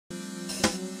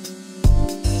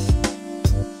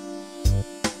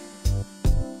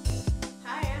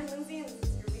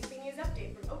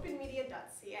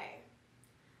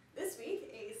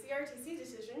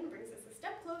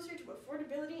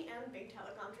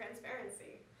telecom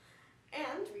transparency.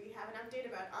 And we have an update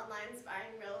about online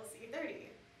spying bill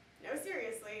C30. No,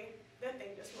 seriously, the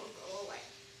thing just won't go away.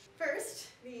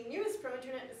 First, the newest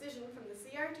pro-internet decision from the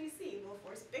CRTC will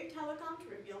force big telecom to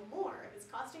reveal more of its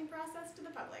costing process to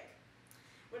the public.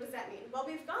 What does that mean? Well,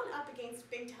 we've gone up against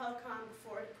big telecom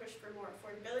before to push for more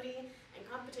affordability and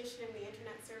competition in the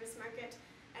internet service market,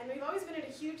 and we've always been at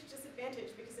a huge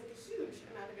disadvantage because of the huge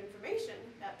amount of information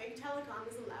that big telecom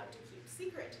is allowed to keep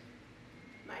secret.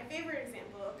 My favorite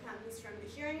example comes from the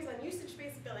hearings on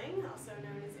usage-based billing, also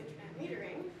known as internet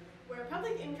metering, where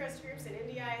public interest groups and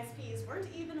indie ISPs weren't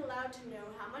even allowed to know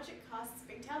how much it costs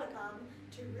big telecom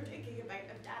to route a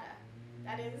gigabyte of data.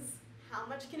 That is, how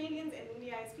much Canadians and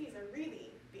indie ISPs are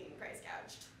really being price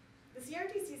gouged. The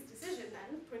CRTC's decision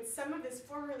then puts some of this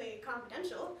formerly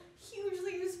confidential,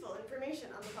 hugely useful information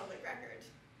on the public record.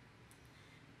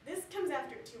 This comes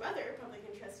after two other public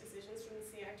interest decisions from the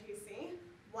CRTC,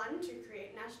 one to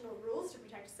create national rules to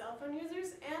protect cell phone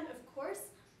users, and of course,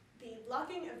 the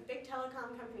blocking of big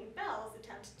telecom company Bell's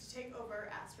attempt to take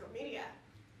over Astro Media.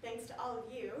 Thanks to all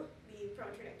of you, the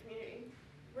pro-internet community,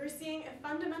 we're seeing a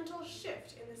fundamental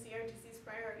shift in the CRTC's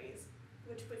priorities,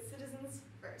 which puts citizens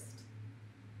first.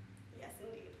 Yes,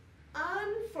 indeed.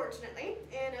 Unfortunately,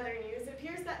 in other news, it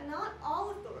appears that not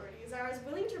all authorities are as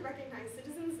willing to recognize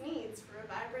citizens' needs for a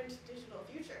vibrant digital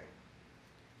future.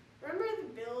 Remember the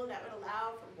bill that would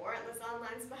allow for warrantless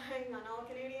online spying on all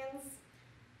Canadians?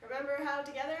 Remember how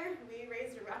together we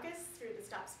raised a ruckus through the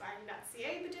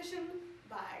StopSpying.ca petition,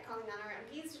 by calling on our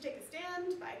MPs to take a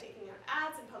stand, by taking out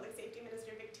ads in Public Safety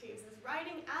Minister Vic Taves's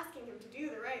riding asking him to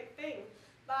do the right thing,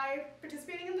 by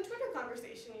participating in the Twitter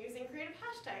conversation using creative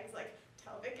hashtags like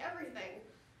 #TellVicEverything,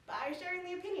 by sharing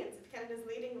the opinions of Canada's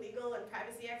leading legal and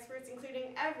privacy experts,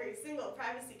 including every single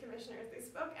privacy commissioner as they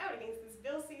spoke out against this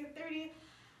Bill C30.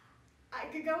 I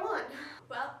could go on.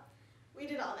 Well, we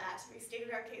did all that. We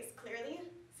stated our case clearly.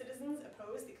 Citizens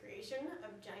oppose the creation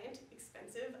of giant,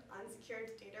 expensive,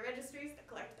 unsecured data registries that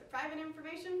collect the private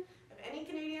information of any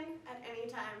Canadian at any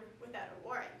time without a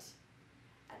warrant.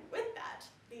 And with that,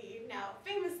 the now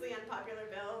famously unpopular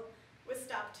bill was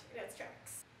stopped in its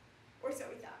tracks. Or so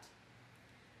we thought.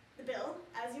 The bill,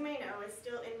 as you may know, is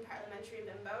still in parliamentary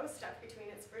limbo, stuck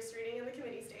between its first reading and the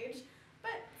committee stage,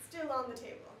 but still on the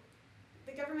table.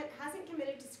 The government hasn't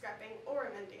committed to scrapping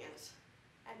or amending it.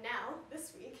 And now,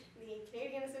 this week, the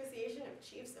Canadian Association of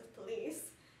Chiefs of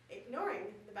Police,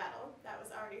 ignoring the battle that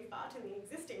was already fought in the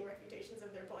existing refutations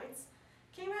of their points,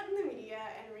 came out in the media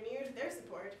and renewed their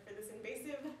support for this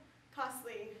invasive,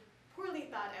 costly, poorly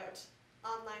thought out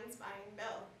online spying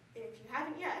bill. If you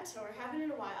haven't yet, or haven't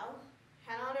in a while,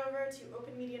 head on over to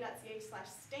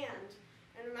OpenMedia.ca/stand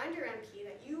and remind your MP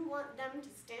that you want them to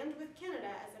stand with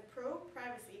Canada as a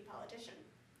pro-privacy politician.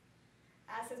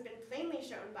 As has been plainly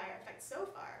shown by our effects so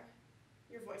far,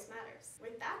 your voice matters.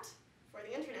 With that, for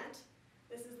the internet,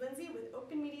 this is Lindsay with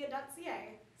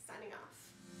OpenMedia.ca, signing off.